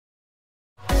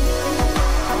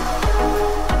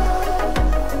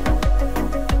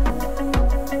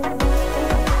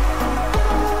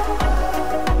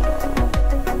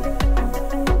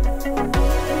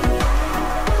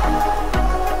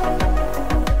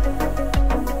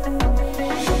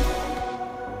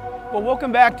Well,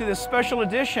 welcome back to this special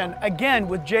edition, again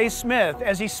with Jay Smith,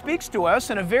 as he speaks to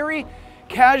us in a very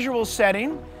casual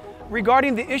setting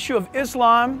regarding the issue of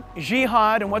Islam,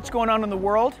 jihad, and what's going on in the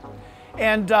world.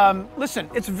 And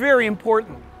listen, it's very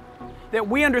important that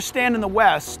we understand in the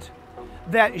West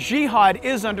that jihad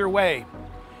is underway.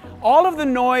 All of the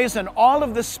noise and all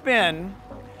of the spin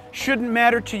shouldn't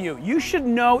matter to you. You should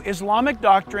know Islamic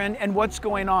doctrine and what's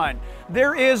going on.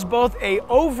 There is both a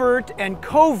overt and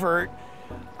covert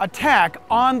attack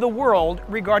on the world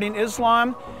regarding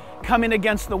Islam, coming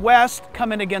against the West,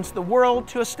 coming against the world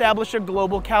to establish a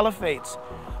global caliphate.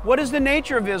 What is the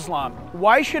nature of Islam?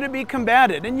 Why should it be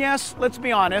combated? And yes, let's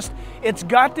be honest, it's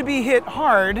got to be hit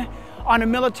hard on a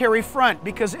military front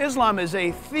because Islam is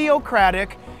a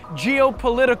theocratic,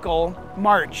 geopolitical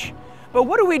march. But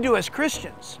what do we do as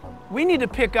Christians? We need to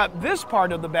pick up this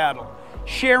part of the battle,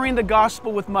 sharing the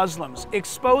gospel with Muslims,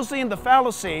 exposing the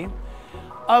fallacy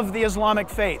of the Islamic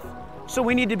faith. So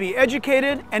we need to be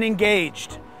educated and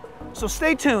engaged. So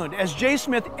stay tuned as Jay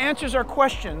Smith answers our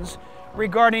questions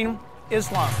regarding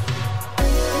Islam.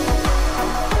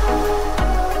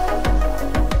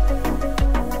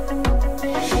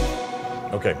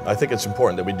 Okay, I think it's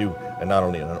important that we do not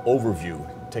only an overview,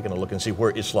 taking a look and see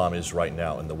where Islam is right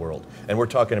now in the world. And we're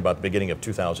talking about the beginning of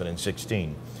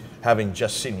 2016, having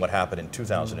just seen what happened in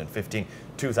 2015,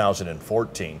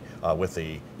 2014 with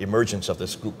the emergence of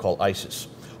this group called ISIS.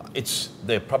 It's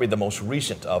probably the most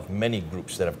recent of many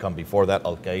groups that have come before that.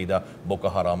 Al-Qaeda, Boko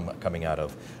Haram coming out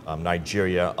of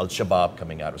Nigeria, Al-Shabaab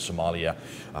coming out of Somalia.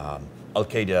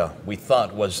 Al-Qaeda, we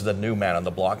thought, was the new man on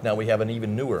the block. Now we have an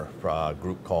even newer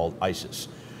group called ISIS.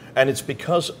 And it's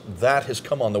because that has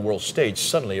come on the world stage,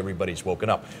 suddenly everybody's woken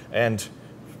up. And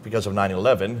because of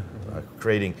 9/11,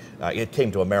 it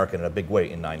came to America in a big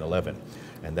way in 9/11.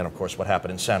 And then, of course, what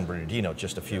happened in San Bernardino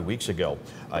just a few weeks ago,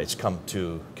 it's come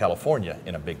to California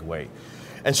in a big way.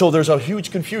 And so there's a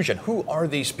huge confusion. Who are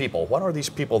these people? What are these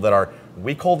people that are,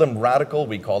 we call them radical,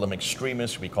 we call them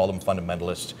extremists, we call them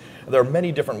fundamentalists. There are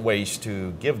many different ways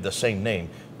to give the same name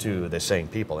to the same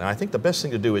people. And I think the best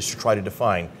thing to do is to try to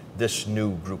define this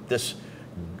new group, this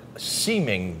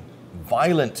seeming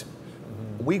violent,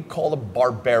 we call them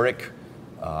barbaric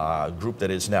group that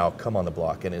is now come on the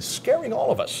block and is scaring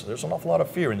all of us. There's an awful lot of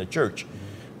fear in the church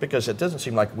because it doesn't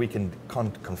seem like we can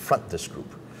confront this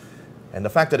group. And the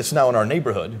fact that it's now in our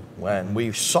neighborhood, when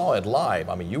we saw it live,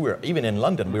 I mean, you were, even in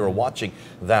London, we were watching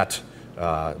that,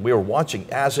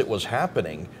 as it was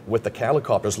happening with the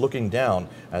helicopters looking down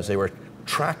as they were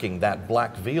tracking that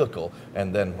black vehicle,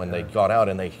 and then when they got out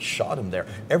and they shot him there,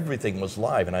 everything was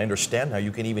live. And I understand now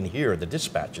you can even hear the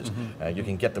dispatches. You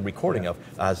can get the recording of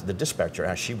the dispatcher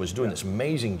as she was doing this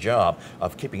amazing job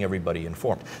of keeping everybody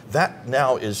informed. That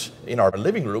now is in our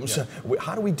living rooms.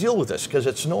 How do we deal with this? Because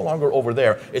it's no longer over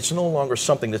there. It's no longer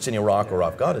something that's in Iraq or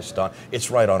Afghanistan.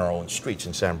 It's right on our own streets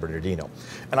in San Bernardino.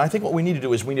 And I think what we need to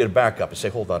do is we need to back up and say,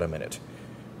 hold on a minute.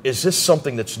 Is this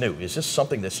something that's new? Is this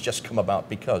something that's just come about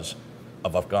because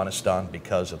of Afghanistan,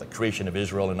 because of the creation of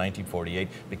Israel in 1948,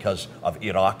 because of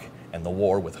Iraq and the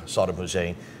war with Saddam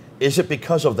Hussein? Is it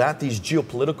because of that, these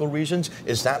geopolitical reasons?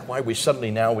 Is that why we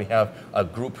have a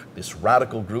group, this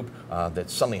radical group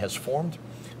that suddenly has formed?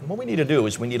 And what we need to do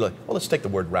is we need to, well, let's take the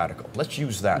word radical. Let's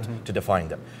use that to define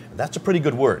them. And that's a pretty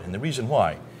good word, and the reason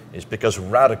why is because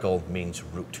radical means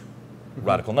root.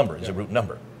 Radical number is a root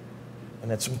number.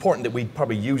 And it's important that we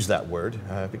probably use that word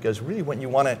because really when you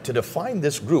want to define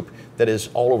this group that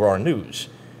is all over our news,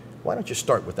 why don't you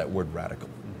start with that word radical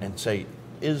and say,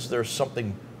 is there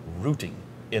something rooting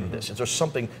in this? Is there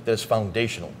something that is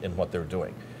foundational in what they're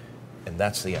doing? And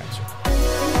that's the answer.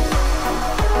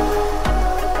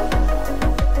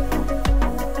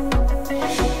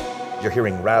 You're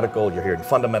hearing radical, you're hearing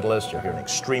fundamentalist, you're hearing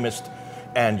extremist,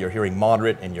 and you're hearing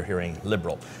moderate, and you're hearing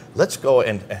liberal. Let's go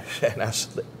and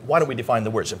ask, why don't we define the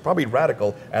words? And probably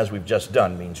radical, as we've just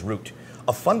done, means root.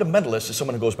 A fundamentalist is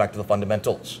someone who goes back to the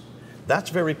fundamentals. That's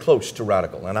very close to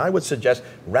radical. And I would suggest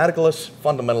radicalists,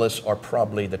 fundamentalists are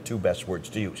probably the two best words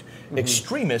to use.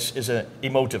 Extremist is an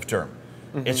emotive term.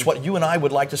 It's what you and I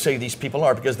would like to say these people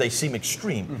are because they seem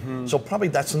extreme. So probably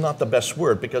that's not the best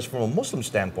word because from a Muslim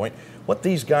standpoint, what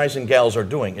these guys and gals are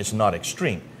doing is not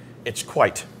extreme. It's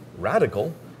quite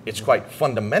radical, it's quite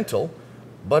fundamental,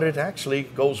 but it actually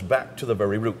goes back to the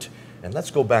very root. And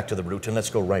let's go back to the root and let's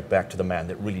go right back to the man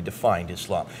that really defined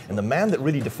Islam. And the man that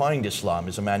really defined Islam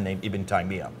is a man named Ibn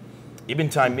Taymiyyah. Ibn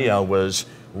Taymiyyah was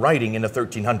writing in the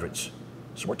 1300s.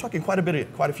 So we're talking quite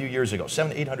a few years ago,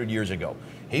 700, 800 years ago.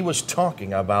 He was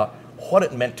talking about what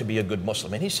it meant to be a good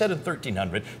Muslim. And he said in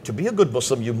 1300, to be a good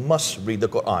Muslim, you must read the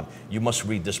Quran. You must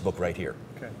read this book right here.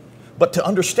 But to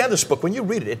understand this book, when you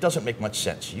read it, it doesn't make much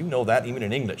sense. You know that, even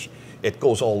in English. It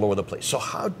goes all over the place. So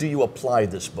how do you apply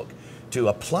this book? To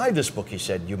apply this book, he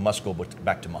said, you must go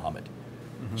back to Muhammad.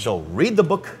 So read the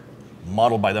book,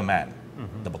 modeled by the man.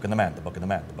 The book and the man, the book and the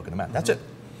man, the book and the man. That's it.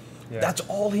 Yeah. That's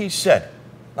all he said.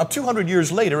 Now, 200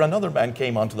 years later, another man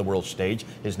came onto the world stage.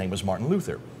 His name was Martin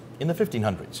Luther in the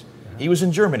 1500s. He was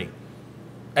in Germany.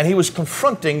 And he was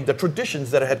confronting the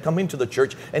traditions that had come into the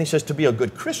church. And he says, to be a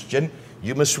good Christian,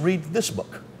 you must read this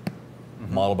book,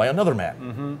 modeled by another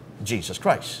man, Jesus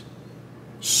Christ.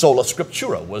 Sola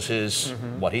Scriptura was his,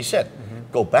 what he said.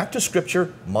 Go back to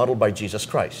Scripture, modeled by Jesus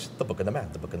Christ. The book of the man,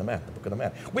 the book of the man, the book of the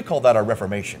man. We call that our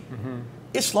Reformation.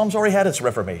 Islam's already had its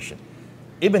Reformation.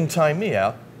 Ibn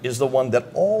Taymiyyah is the one that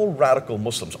all radical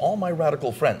Muslims, all my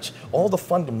radical friends, all the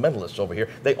fundamentalists over here,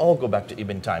 they all go back to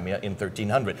Ibn Taymiyyah in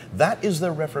 1300. That is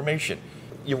their Reformation.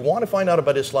 You want to find out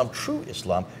about Islam, true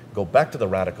Islam, go back to the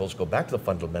radicals, go back to the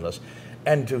fundamentalists,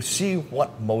 and to see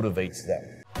what motivates them.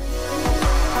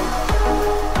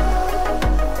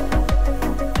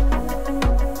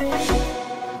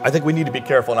 I think we need to be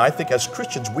careful, and I think as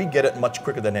Christians we get it much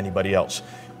quicker than anybody else.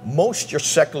 Most your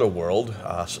secular world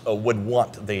would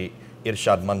want the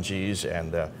Irshad Manjis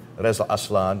and Reza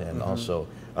Aslan and also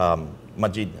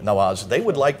Majid Nawaz. They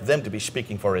would like them to be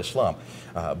speaking for Islam.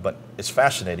 But it's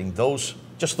fascinating,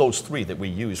 just those three that we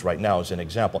use right now as an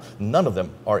example, none of them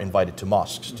are invited to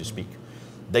mosques to speak.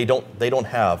 They don't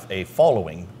have a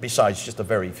following besides just a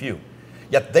very few.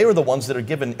 Yet they are the ones that are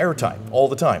given airtime all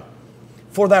the time.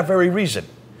 For that very reason.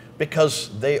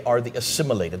 Because they are the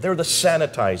assimilated. They're the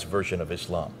sanitized version of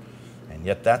Islam. And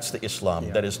yet that's the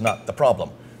Islam that is not the problem.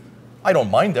 I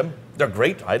don't mind them. They're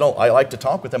great. I like to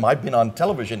talk with them. I've been on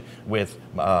television with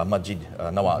Majid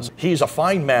Nawaz. He's a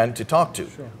fine man to talk to,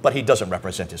 but he doesn't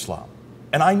represent Islam.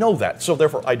 And I know that, so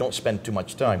therefore I don't spend too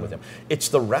much time with him. It's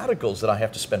the radicals that I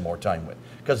have to spend more time with,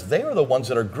 because they are the ones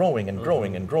that are growing and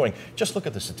growing and growing. Just look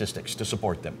at the statistics to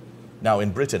support them. Now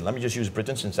in Britain, let me just use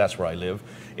Britain since that's where I live,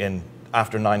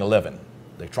 after 9/11,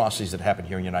 the atrocities that happened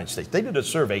here in the United States. They did a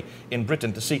survey in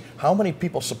Britain to see how many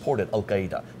people supported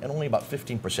Al-Qaeda, and only about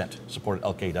 15% supported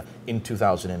Al-Qaeda in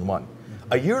 2001.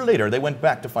 A year later, they went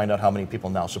back to find out how many people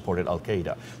now supported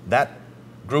Al-Qaeda. That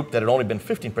group that had only been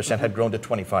 15% had grown to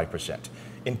 25%.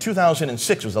 In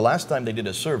 2006 was the last time they did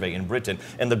a survey in Britain,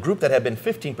 and the group that had been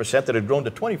 15% that had grown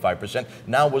to 25%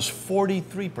 now was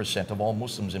 43% of all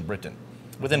Muslims in Britain.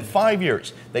 Within 5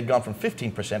 years, they'd gone from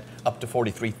 15% up to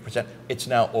 43%. It's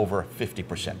now over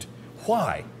 50%.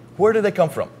 Why? Where did they come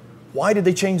from? Why did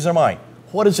they change their mind?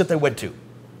 What is it they went to?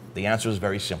 The answer is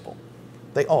very simple.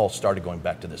 They all started going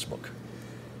back to this book.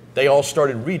 They all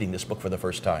started reading this book for the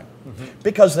first time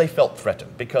because they felt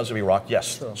threatened, because of Iraq.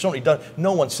 Yes, certainly does.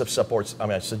 No one supports,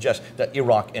 I suggest that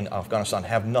Iraq and Afghanistan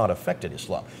have not affected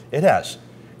Islam. It has.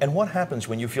 And what happens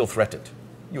when you feel threatened?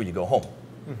 You go home.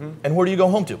 And where do you go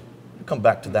home to? You come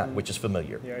back to that which is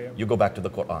familiar. You go back to the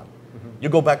Quran. You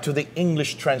go back to the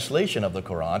English translation of the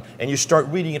Quran and you start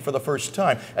reading it for the first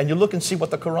time and you look and see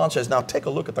what the Quran says. Now take a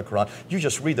look at the Quran. You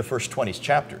just read the first 20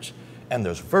 chapters and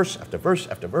there's verse after verse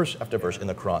after verse after verse in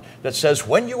the Quran that says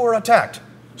when you are attacked,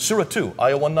 Surah 2,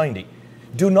 Ayah 190,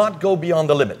 do not go beyond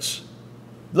the limits.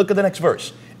 Look at the next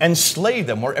verse. And slay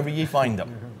them wherever ye find them.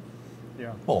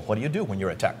 Well, what do you do when you're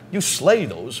attacked? You slay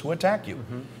those who attack you.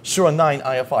 Surah 9,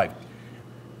 Ayah 5.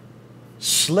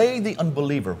 Slay the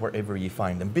unbeliever wherever ye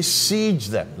find them. Besiege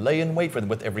them. Lay in wait for them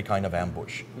with every kind of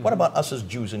ambush. What about us as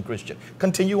Jews and Christians?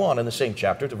 Continue on in the same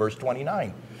chapter to verse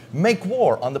 29. Make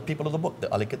war on the people of the book,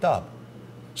 the Al-Kitab.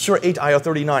 Surah 8, Ayah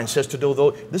 39 says to do,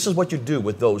 this is what you do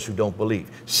with those who don't believe.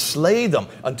 Slay them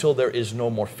until there is no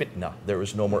more fitna. There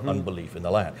is no more unbelief in the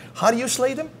land. How do you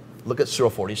slay them? Look at Surah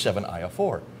 47, Ayah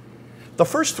 4. The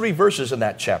first 3 verses in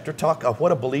that chapter talk of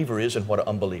what a believer is and what an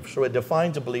unbeliever. So it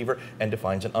defines a believer and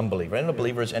defines an unbeliever. And a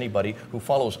believer is anybody who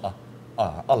follows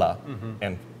Allah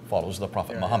and follows the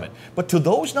Prophet Muhammad. But to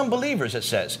those non-believers it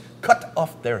says, cut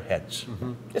off their heads.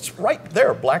 It's right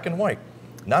there, black and white.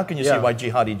 Now can you see why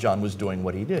Jihadi John was doing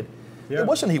what he did? It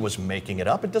wasn't he was making it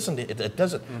up. It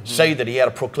doesn't say that he had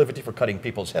a proclivity for cutting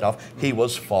people's head off. He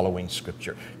was following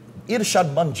Scripture.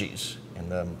 Irshad Manjis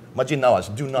and Majid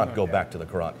Nawaz do not go back to the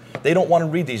Quran. They don't want to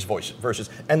read these verses,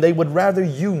 and they would rather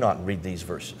you not read these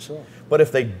verses. But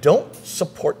if they don't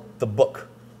support the book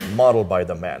modeled by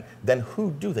the man, then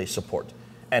who do they support?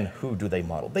 And who do they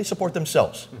model? They support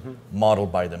themselves,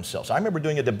 modeled by themselves. I remember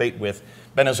doing a debate with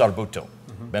Benazir Bhutto.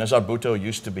 Benazir Bhutto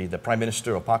used to be the Prime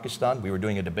Minister of Pakistan. We were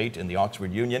doing a debate in the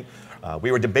Oxford Union.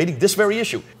 We were debating this very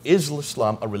issue. Is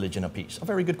Islam a religion of peace? A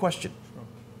very good question.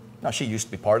 Now, she used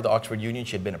to be part of the Oxford Union.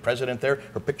 She had been a president there.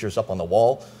 Her picture's up on the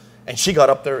wall. And she got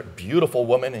up there, beautiful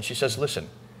woman, and she says, listen,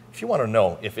 If you want to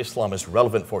know if Islam is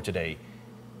relevant for today,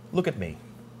 look at me.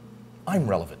 I'm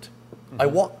relevant. I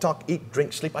walk, talk, eat,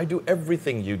 drink, sleep. I do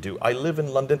everything you do. I live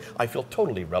in London. I feel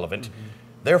totally relevant.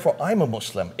 Therefore, I'm a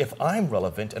Muslim. If I'm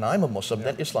relevant and I'm a Muslim,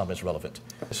 then Islam is relevant.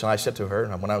 So I said to her,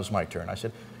 when it was my turn, I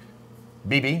said,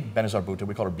 Bibi, Benazir Bhutto,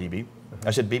 we call her Bibi.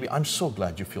 I said, Bibi, I'm so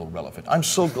glad you feel relevant. I'm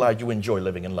so glad you enjoy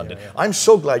living in London. I'm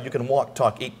so glad you can walk,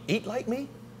 talk, eat. Eat like me?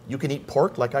 You can eat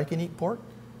pork like I can eat pork?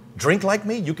 Drink like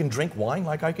me? You can drink wine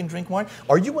like I can drink wine?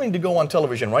 Are you willing to go on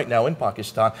television right now in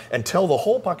Pakistan and tell the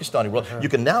whole Pakistani world, you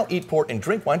can now eat pork and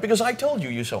drink wine because I told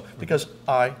you so, because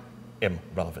I am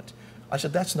relevant? I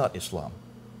said, that's not Islam.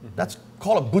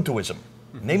 Call it Bhuttoism.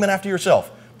 Name it after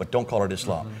yourself, but don't call it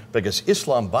Islam. Because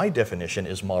Islam, by definition,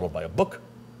 is modeled by a book,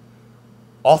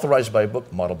 authorized by a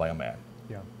book, modeled by a man.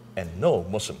 And no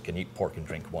Muslim can eat pork and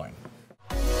drink wine.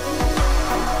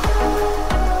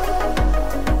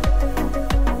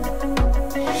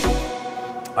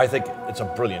 I think it's a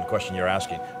brilliant question you're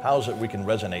asking. How is it we can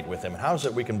resonate with them? How is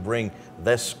it we can bring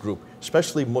this group,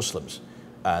 especially Muslims,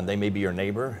 and they may be your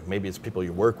neighbor, maybe it's people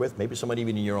you work with, maybe somebody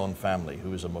even in your own family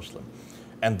who is a Muslim.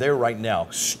 And they're right now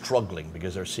struggling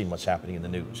because they're seeing what's happening in the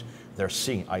news. They're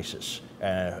seeing ISIS,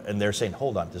 and they're saying,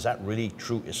 hold on, is that really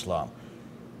true Islam?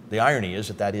 The irony is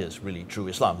that that is really true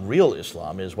Islam. Real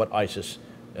Islam is what ISIS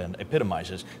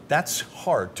epitomizes. That's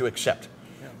hard to accept.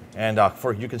 And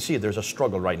you can see there's a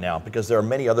struggle right now because there are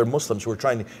many other Muslims who are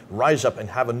trying to rise up and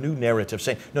have a new narrative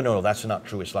saying, no, that's not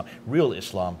true Islam. Real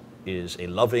Islam is a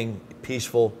loving,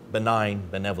 peaceful, benign,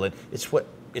 benevolent.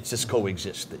 It's this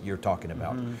coexist that you're talking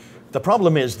about. The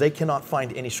problem is they cannot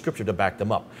find any scripture to back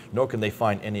them up, nor can they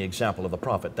find any example of the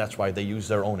prophet. That's why they use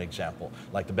their own example,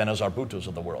 like the Benazir Bhuttos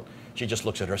of the world. She just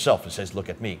looks at herself and says, look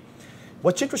at me.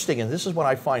 What's interesting, and this is what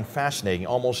I find fascinating,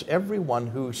 almost everyone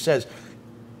who says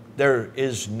there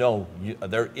is no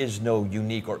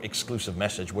unique or exclusive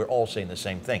message, we're all saying the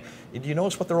same thing. Do you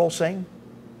notice what they're all saying?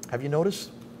 Have you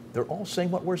noticed? They're all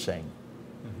saying what we're saying.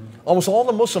 Almost all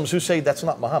the Muslims who say that's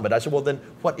not Muhammad, I said, well then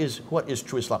what is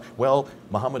true Islam? Well,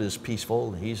 Muhammad is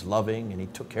peaceful, he's loving, and he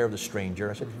took care of the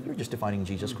stranger. I said, you're just defining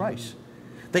Jesus Christ.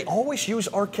 They always use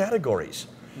our categories.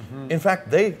 In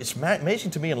fact, it's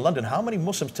amazing to me in London how many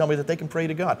Muslims tell me that they can pray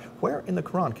to God. Where in the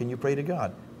Quran can you pray to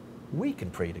God? We can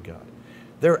pray to God.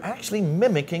 They're actually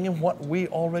mimicking what we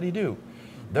already do.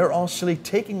 They're actually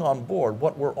taking on board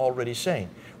what we're already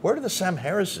saying. Where do the Sam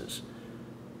Harrises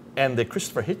and the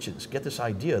Christopher Hitchens get this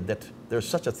idea that there's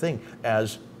such a thing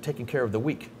as taking care of the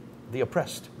weak, the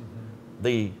oppressed,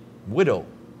 the widow?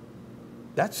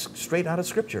 That's straight out of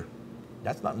Scripture.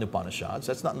 That's not in the Upanishads.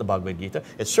 That's not in the Bhagavad Gita.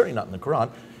 It's certainly not in the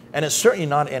Quran. And it's certainly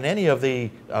not in any of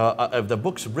the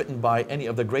books written by any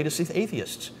of the greatest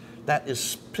atheists. That is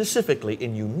specifically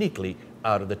and uniquely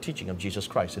out of the teaching of Jesus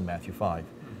Christ in Matthew 5.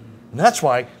 And that's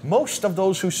why most of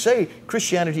those who say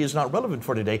Christianity is not relevant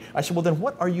for today, I said, well then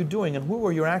what are you doing and who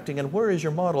are you acting and where is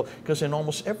your model? Because in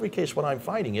almost every case what I'm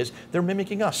finding is they're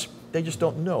mimicking us. They just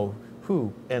don't know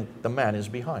who and the man is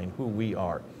behind who we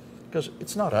are. Because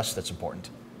it's not us that's important.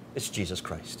 It's Jesus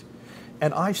Christ.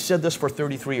 And I've said this for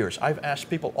 33 years. I've asked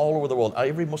people all over the world,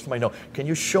 every Muslim I know, can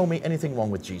you show me anything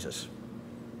wrong with Jesus?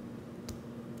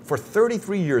 For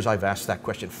 33 years, I've asked that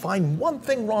question. Find one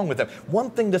thing wrong with them, one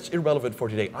thing that's irrelevant for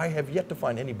today. I have yet to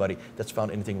find anybody that's found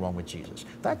anything wrong with Jesus.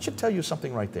 That should tell you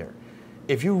something right there.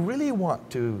 If you really want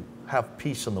to have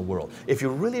peace in the world, if you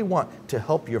really want to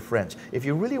help your friends, if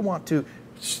you really want to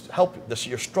help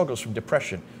your struggles from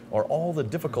depression or all the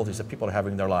difficulties that people are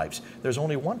having in their lives, there's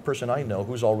only one person I know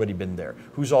who's already been there,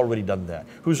 who's already done that,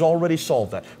 who's already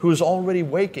solved that, who's already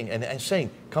waking and saying,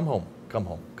 come home. Come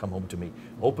home. Come home to me.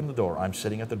 Open the door. I'm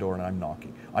sitting at the door and I'm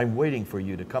knocking. I'm waiting for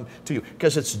you to come to you.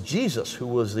 Because it's Jesus who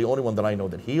was the only one that I know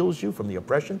that heals you from the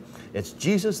oppression. It's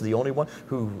Jesus, the only one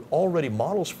who already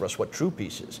models for us what true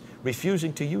peace is.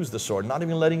 Refusing to use the sword, not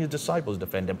even letting his disciples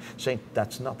defend him, saying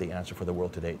that's not the answer for the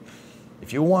world today.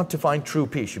 If you want to find true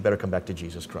peace, you better come back to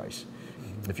Jesus Christ.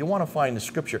 If you want to find the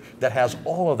scripture that has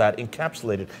all of that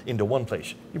encapsulated into one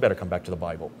place, you better come back to the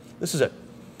Bible. This is it.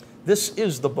 This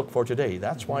is the book for today.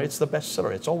 That's why it's the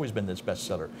bestseller. It's always been this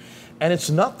bestseller. And it's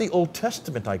not the Old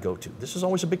Testament I go to. This is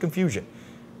always a big confusion.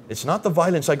 It's not the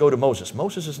violence I go to Moses.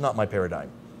 Moses is not my paradigm.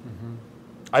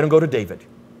 I don't go to David.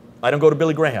 I don't go to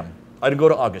Billy Graham. I don't go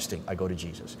to Augustine. I go to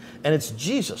Jesus. And it's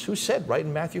Jesus who said right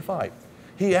in Matthew 5.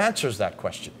 He answers that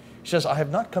question. He says, I have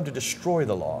not come to destroy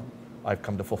the law. I've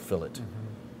come to fulfill it.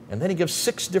 And then he gives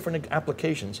 6 different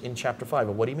applications in chapter 5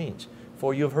 of what he means.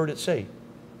 For you have heard it say,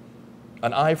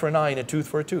 an eye for an eye and a tooth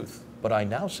for a tooth. But I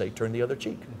now say, turn the other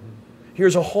cheek.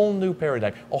 Here's a whole new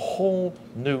paradigm, a whole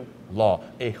new law,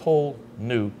 a whole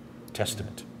new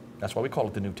testament. That's why we call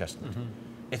it the New Testament.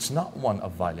 It's not one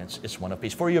of violence, it's one of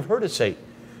peace. For you have heard it say,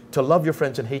 to love your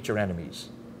friends and hate your enemies.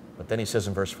 But then he says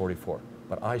in verse 44,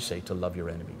 but I say to love your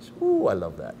enemies. Ooh, I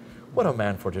love that. What a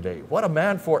man for today. What a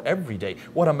man for every day.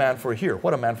 What a man for here.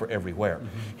 What a man for everywhere.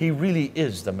 He really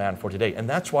is the man for today. And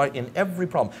that's why in every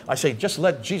problem, I say just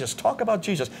let Jesus, talk about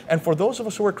Jesus. And for those of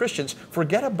us who are Christians,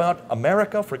 forget about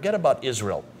America, forget about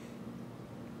Israel.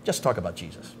 Just talk about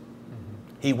Jesus.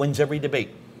 He wins every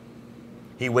debate.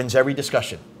 He wins every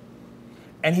discussion.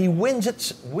 And he wins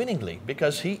it winningly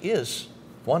because he is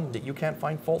one that you can't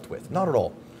find fault with. Not at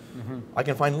all. I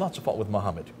can find lots of fault with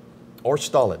Muhammad or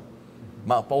Stalin,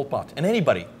 Pol Pot, and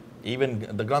anybody, even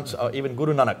the Granth, even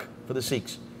Guru Nanak for the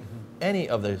Sikhs, any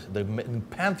of the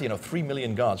pantheon of 3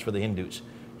 million gods for the Hindus.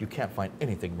 You can't find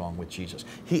anything wrong with Jesus.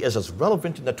 He is as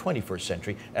relevant in the 21st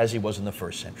century as he was in the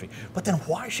first century. But then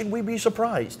why should we be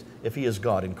surprised if he is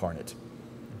God incarnate?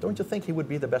 Don't you think he would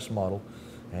be the best model?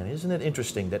 And isn't it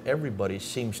interesting that everybody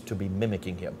seems to be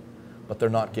mimicking him, but they're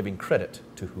not giving credit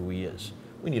to who he is?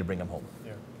 We need to bring him home.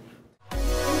 Yeah.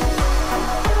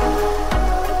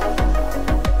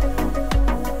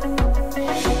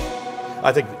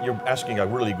 I think you're asking a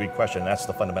really good question. That's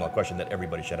the fundamental question that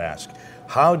everybody should ask.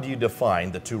 How do you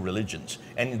define the two religions?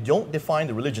 And you don't define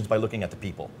the religions by looking at the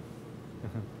people.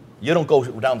 You don't go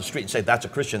down the street and say, that's a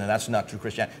Christian and that's not true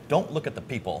Christianity. Don't look at the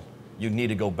people. You need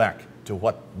to go back to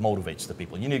what motivates the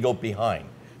people. You need to go behind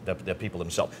the people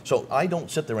themselves. So I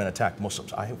don't sit there and attack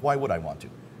Muslims. Why would I want to?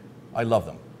 I love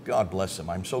them. God bless them.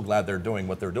 I'm so glad they're doing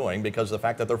what they're doing because of the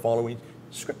fact that they're following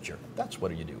Scripture. That's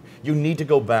what you do. You need to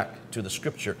go back to the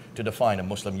Scripture to define a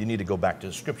Muslim. You need to go back to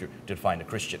the Scripture to define a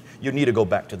Christian. You need to go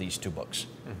back to these two books.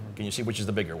 Can you see which is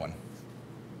the bigger one?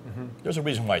 There's a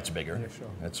reason why it's bigger. Yeah, sure.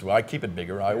 That's why I keep it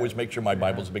bigger. I always make sure my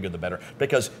Bible's bigger the better,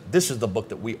 because this is the book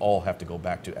that we all have to go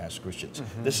back to as Christians.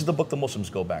 This is the book the Muslims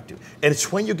go back to. And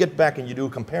it's when you get back and you do a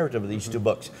comparative of these two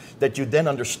books that you then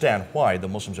understand why the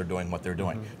Muslims are doing what they're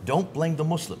doing. Don't blame the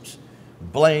Muslims.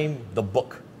 Blame the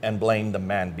book and blame the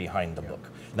man behind the book.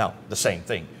 Now, the same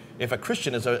thing. If a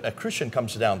Christian Christian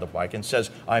comes down the pike and says,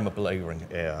 I'm a believer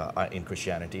in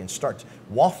Christianity, and starts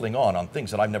waffling on things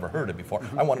that I've never heard of before,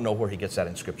 I want to know where he gets that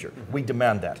in Scripture. We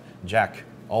demand that. Jack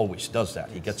always does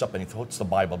that. He gets up and he puts the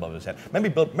Bible above his head.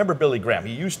 Remember Billy Graham?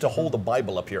 He used to hold the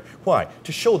Bible up here. Why?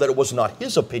 To show that it was not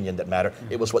his opinion that mattered.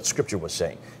 It was what Scripture was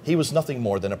saying. He was nothing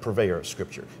more than a purveyor of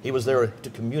Scripture. He was there to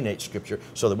communicate Scripture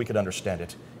so that we could understand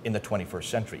it in the 21st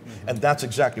century. And that's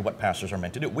exactly what pastors are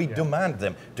meant to do. We demand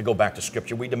them to go back to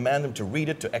Scripture. We demand them to read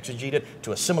it, to exegete it,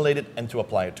 to assimilate it, and to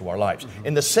apply it to our lives.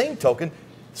 In the same token,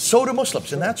 so do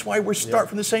Muslims. And that's why we start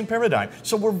from the same paradigm.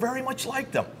 So we're very much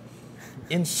like them.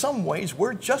 In some ways,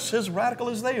 we're just as radical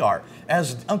as they are,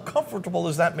 as uncomfortable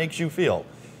as that makes you feel.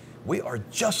 We are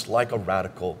just like a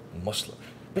radical Muslim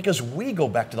because we go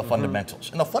back to the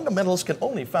fundamentals. And the fundamentals can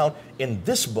only be found in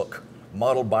this book,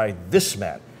 modeled by this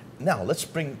man. Now, let's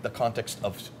bring the context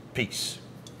of peace.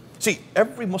 See,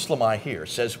 every Muslim I hear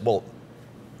says, well,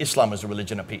 Islam is a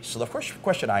religion of peace. So the first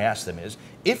question I ask them is,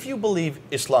 if you believe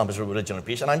Islam is a religion of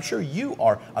peace, and I'm sure you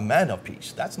are a man of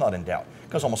peace, that's not in doubt,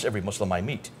 because almost every Muslim I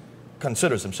meet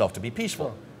considers himself to be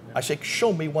peaceful. I say,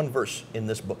 show me one verse in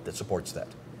this book that supports that.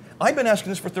 I've been asking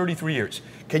this for 33 years.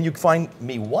 Can you find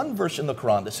me one verse in the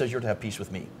Quran that says you're to have peace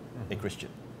with me, a Christian?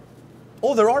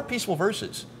 Oh, there are peaceful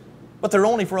verses, but they're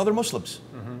only for other Muslims.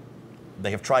 They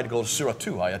have tried to go to Surah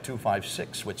 2, Ayah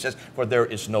 256, which says, for there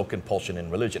is no compulsion in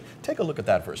religion. Take a look at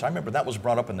that verse. I remember that was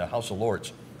brought up in the House of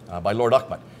Lords by Lord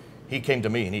Ahmad. He came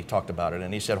to me and he talked about it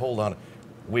and he said, hold on,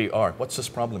 what's this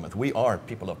problem with? We are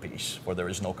people of peace, for there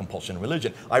is no compulsion in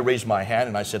religion. I raised my hand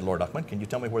and I said, Lord Ahmad, can you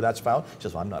tell me where that's found? He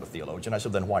says, well, I'm not a theologian. I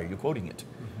said, then why are you quoting it?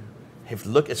 If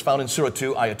look, it's found in Surah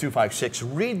 2, Ayah 256.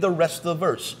 Read the rest of the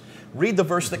verse. Read the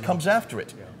verse that comes after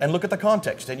it and look at the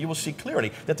context, and you will see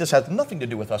clearly that this has nothing to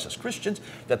do with us as Christians,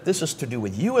 that this is to do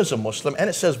with you as a Muslim. And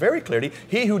it says very clearly,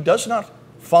 he who does not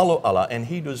follow Allah and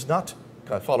he does not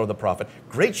follow the Prophet,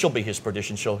 great shall be his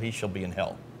perdition, he shall be in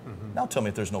hell. Now tell me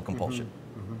if there's no compulsion.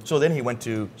 So then he went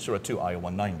to Surah 2, Ayah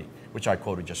 190, which I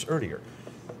quoted just earlier.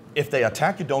 If they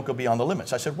attack you, don't go beyond the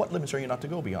limits. I said, what limits are you not to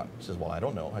go beyond? He says, well, I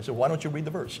don't know. I said, why don't you read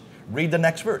the verse? Read the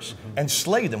next verse and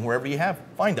slay them wherever you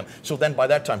find them. So then by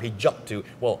that time he jumped to,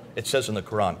 well, it says in the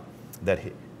Quran that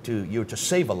you're to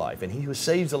save a life. And he who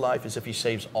saves a life is if he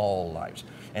saves all lives.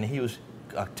 And he who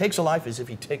takes a life is if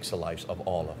he takes the lives of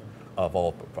all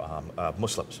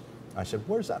Muslims. I said,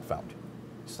 where's that found?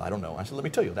 He says, I don't know. I said, let me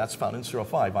tell you, that's found in Surah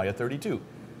 5, Ayah 32.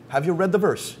 Have you read the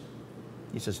verse?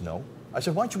 He says, no. I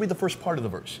said, why don't you read the first part of the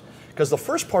verse? Because the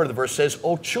first part of the verse says,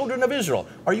 O children of Israel,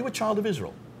 are you a child of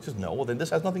Israel? He says, no. Well, then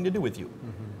this has nothing to do with you.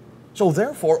 So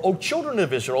therefore, O children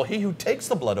of Israel, he who takes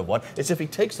the blood of one is if he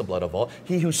takes the blood of all.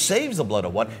 He who saves the blood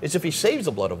of one is if he saves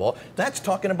the blood of all. That's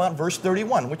talking about verse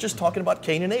 31, which is talking about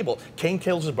Cain and Abel. Cain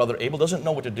kills his brother. Abel doesn't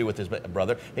know what to do with his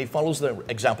brother. He follows the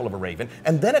example of a raven.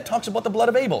 And then it talks about the blood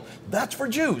of Abel. That's for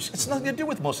Jews. It's nothing to do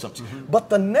with Muslims. But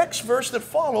the next verse that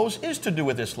follows is to do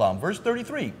with Islam, verse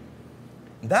 33.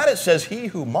 That it says, he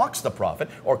who mocks the prophet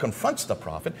or confronts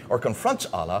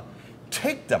Allah,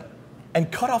 take them and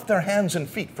cut off their hands and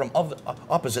feet from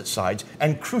opposite sides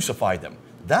and crucify them.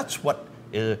 That's what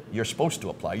you're supposed to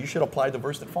apply. You should apply the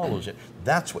verse that follows it.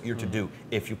 That's what you're to do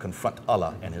if you confront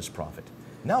Allah and his prophet.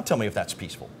 Now tell me if that's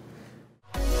peaceful.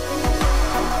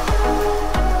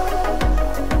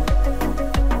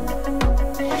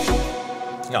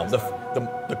 Now,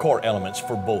 the core elements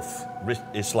for both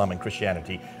Islam and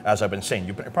Christianity, as I've been saying,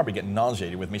 you probably get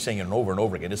nauseated with me saying it over and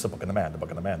over again. It's the book of the man, the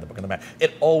book of the man, the book of the man.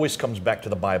 It always comes back to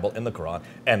the Bible and the Quran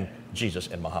and Jesus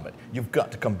and Muhammad. You've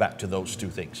got to come back to those two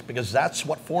things because that's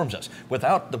what forms us.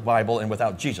 Without the Bible and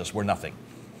without Jesus, we're nothing.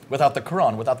 Without the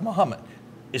Quran, without Muhammad,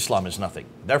 Islam is nothing.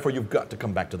 Therefore, you've got to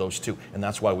come back to those two, and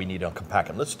that's why we need to unpack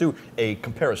them. Let's do a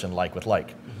comparison like with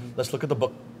like. Let's look at the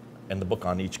book and the book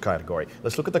on each category.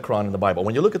 Let's look at the Quran and the Bible.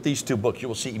 When you look at these two books, you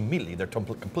will see immediately they're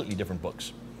completely different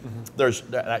books.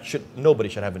 Nobody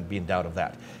should have been in doubt of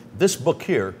that. This book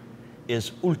here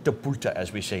is ulta pulta,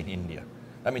 as we say in India.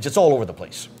 That means it's all over the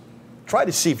place. Try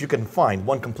to see if you can find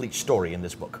one complete story in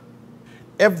this book.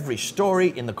 Every story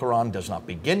in the Quran does not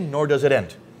begin, nor does it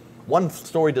end. One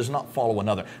story does not follow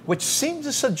another, which seems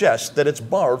to suggest that it's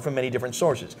borrowed from many different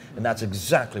sources. And that's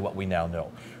exactly what we now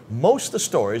know. Most of the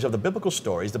stories of the biblical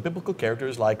stories, the biblical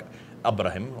characters like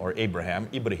Abraham or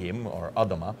Ibrahim or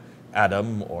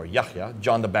Adam or Yahya,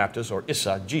 John the Baptist or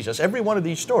Isa, Jesus, every one of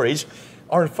these stories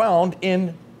are found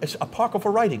in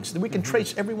apocryphal writings. We can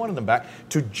trace every one of them back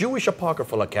to Jewish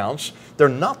apocryphal accounts. They're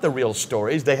not the real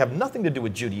stories. They have nothing to do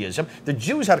with Judaism. The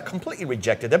Jews had completely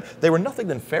rejected them. They were nothing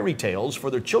than fairy tales for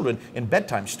their children in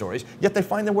bedtime stories, yet they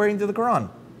find their way into the Quran.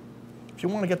 If you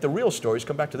want to get the real stories,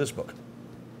 come back to this book.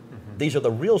 These are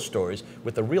the real stories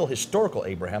with the real historical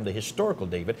Abraham, the historical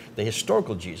David, the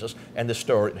historical Jesus, and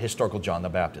the historical John the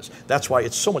Baptist. That's why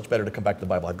it's so much better to come back to the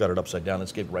Bible. I've got it upside down.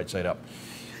 Let's get it right side up.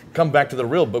 Come back to the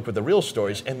real book with the real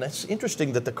stories. And that's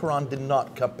interesting that the Quran did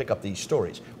not pick up these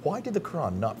stories. Why did the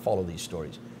Quran not follow these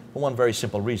stories? For one very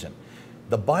simple reason.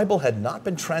 The Bible had not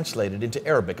been translated into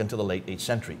Arabic until the late 8th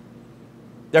century.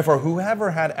 Therefore,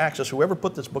 whoever had access, whoever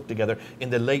put this book together in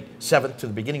the late 7th to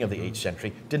the beginning of the 8th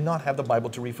century did not have the Bible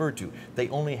to refer to. They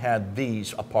only had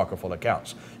these apocryphal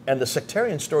accounts. And the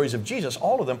sectarian stories of Jesus,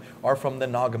 all of them are from the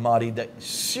Nag Hammadi, the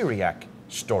Syriac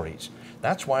stories.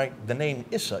 That's why the name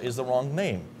Isa is the wrong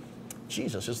name.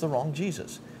 Jesus is the wrong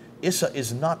Jesus. Isa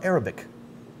is not Arabic.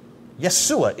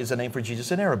 Yeshua is the name for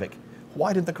Jesus in Arabic.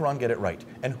 Why didn't the Quran get it right?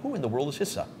 And who in the world is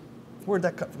Isa? Where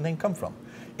did that name come from?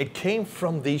 It came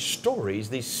from these stories,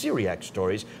 these Syriac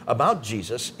stories about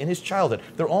Jesus in his childhood.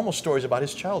 They're almost stories about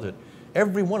his childhood.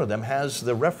 Every one of them has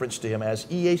the reference to him as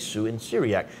Iesu in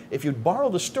Syriac. If you borrow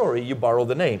the story, you borrow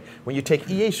the name. When you take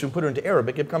Iesu and put it into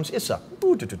Arabic, it becomes Isa.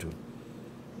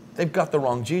 They've got the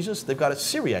wrong Jesus. They've got a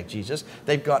Syriac Jesus.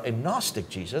 They've got a Gnostic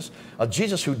Jesus, a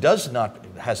Jesus who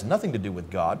has nothing to do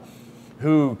with God,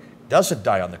 who doesn't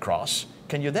die on the cross.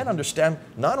 Can you then understand,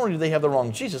 not only do they have the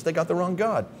wrong Jesus, they got the wrong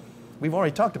God. We've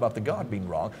already talked about the God being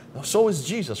wrong. So is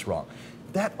Jesus wrong.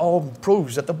 That all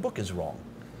proves that the book is wrong.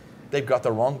 They've got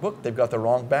the wrong book. They've got the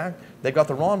wrong bag. They've got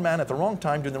the wrong man at the wrong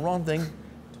time doing the wrong thing.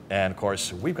 And of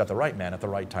course, we've got the right man at the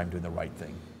right time doing the right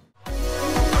thing.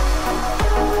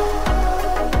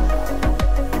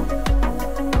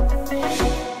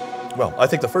 Well, I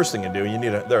think the first thing you do,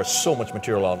 there's so much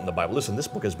material out in the Bible. Listen, this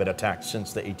book has been attacked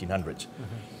since the 1800s.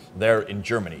 There in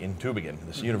Germany, in Tübingen,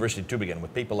 this university of Tübingen,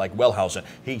 with people like Wellhausen,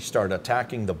 he started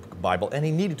attacking the Bible, and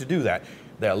he needed to do that.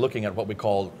 They're looking at what we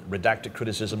call redacted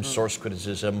criticism, source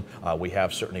criticism. We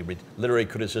have certainly literary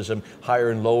criticism,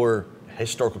 higher and lower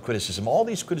historical criticism. All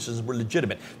these criticisms were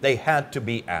legitimate. They had to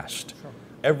be asked. Sure.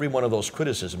 Every one of those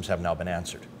criticisms have now been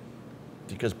answered.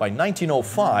 Because by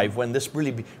 1905, when this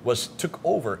really took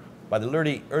over, by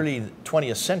the early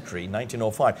 20th century,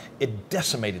 1905, it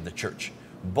decimated the church.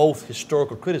 Both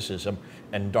historical criticism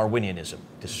and Darwinianism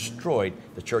destroyed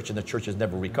the church, and the church has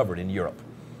never recovered in Europe.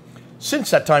 Since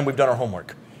that time, we've done our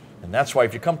homework. And that's why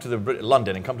if you come to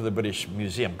London and come to the British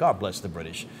Museum, God bless the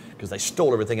British, because they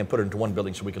stole everything and put it into one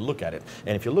building so we could look at it.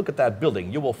 And if you look at that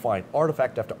building, you will find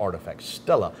artifact after artifact,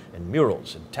 stela and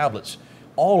murals and tablets,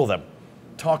 all of them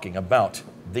talking about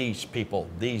these people,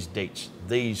 these dates,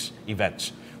 these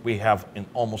events. We have in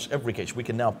almost every case, we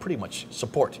can now pretty much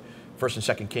support 1st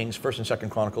and 2nd Kings, 1st and 2nd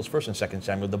Chronicles, 1st and 2nd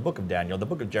Samuel, the book of Daniel, the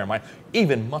book of Jeremiah,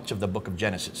 even much of the book of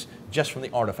Genesis, just from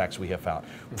the artifacts we have found,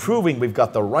 proving we've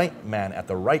got the right man at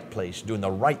the right place, doing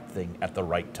the right thing at the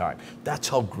right time. That's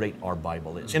how great our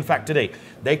Bible is. In fact, today,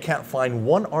 they can't find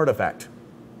one artifact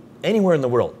anywhere in the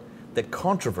world that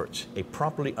controverts a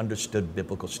properly understood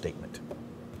biblical statement.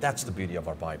 That's the beauty of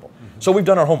our Bible. So we've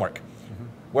done our homework.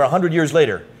 We're 100 years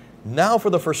later. Now, for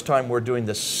the first time, we're doing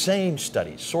the same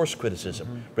study, source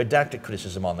criticism, redacted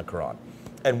criticism on the Quran,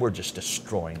 and we're just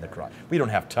destroying the Quran. We don't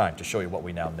have time to show you what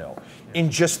we now know.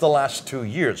 In just the last 2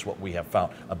 years, what we have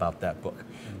found about that book.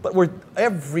 But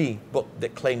every book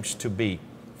that claims to be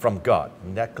from God,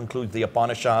 and that concludes the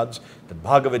Upanishads, the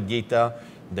Bhagavad Gita,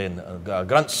 then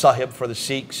Granth Sahib for the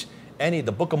Sikhs, the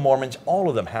Book of Mormons, all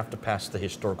of them have to pass the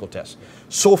historical test.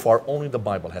 So far, only the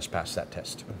Bible has passed that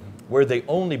test. We're the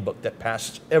only book that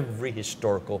passed every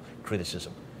historical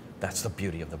criticism. That's the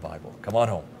beauty of the Bible. Come on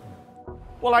home.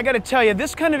 Well, I got to tell you,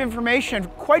 this kind of information,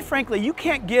 quite frankly, you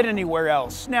can't get anywhere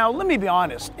else. Now, let me be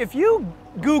honest. If you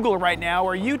Google right now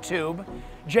or YouTube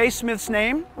Jay Smith's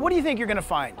name, what do you think you're going to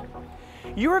find?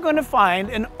 You are going to find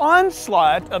an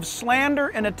onslaught of slander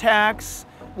and attacks.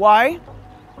 Why?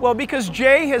 Well, because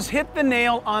Jay has hit the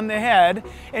nail on the head,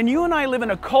 and you and I live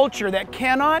in a culture that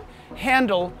cannot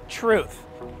handle truth.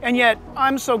 And yet,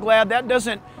 I'm so glad that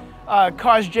doesn't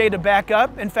cause Jay to back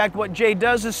up. In fact, what Jay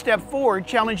does is step forward,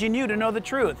 challenging you to know the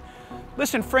truth.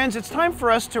 Listen, friends, it's time for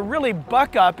us to really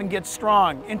buck up and get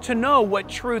strong and to know what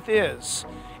truth is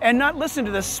and not listen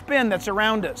to the spin that's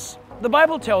around us. The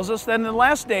Bible tells us that in the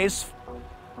last days,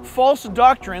 false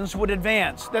doctrines would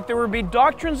advance, that there would be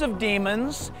doctrines of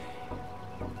demons.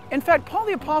 In fact, Paul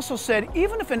the Apostle said,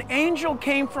 even if an angel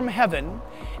came from heaven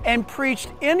and preached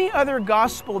any other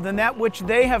gospel than that which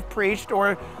they have preached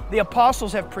or the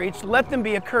apostles have preached, let them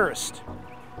be accursed.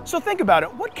 So think about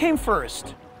it. What came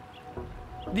first?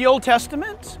 The Old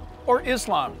Testament or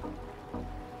Islam?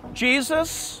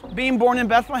 Jesus being born in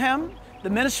Bethlehem, the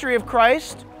ministry of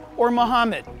Christ, or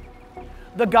Muhammad?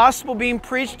 The gospel being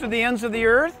preached to the ends of the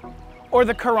earth, or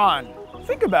the Quran?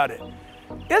 Think about it.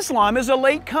 Islam is a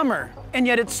late comer, and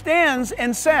yet it stands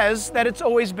and says that it's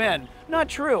always been. Not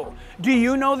true. Do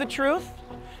you know the truth?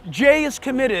 Jay is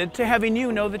committed to having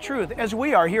you know the truth, as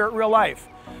we are here at Real Life.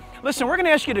 Listen, we're going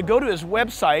to ask you to go to his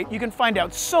website. You can find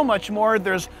out so much more.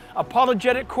 There's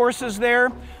apologetic courses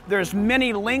there. There's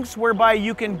many links whereby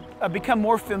you can become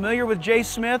more familiar with Jay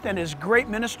Smith and his great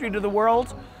ministry to the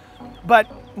world.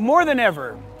 But more than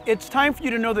ever, it's time for you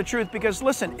to know the truth because,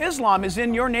 listen, Islam is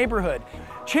in your neighborhood.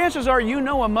 Chances are you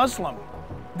know a Muslim.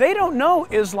 They don't know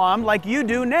Islam like you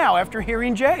do now after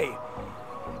hearing Jay.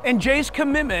 And Jay's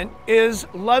commitment is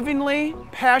lovingly,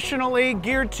 passionately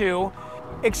geared to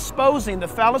exposing the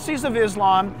fallacies of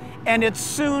Islam and its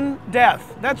soon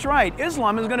death. That's right,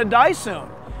 Islam is going to die soon.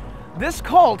 This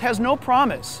cult has no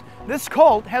promise. This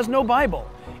cult has no Bible.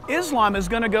 Islam is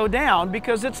going to go down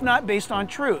because it's not based on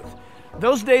truth.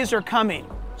 Those days are coming.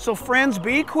 So friends,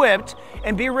 be equipped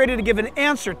and be ready to give an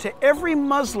answer to every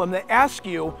Muslim that asks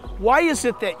you, why is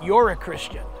it that you're a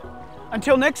Christian?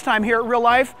 Until next time here at Real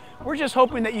Life, we're just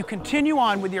hoping that you continue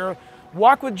on with your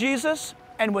walk with Jesus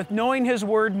and with knowing His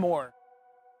Word more.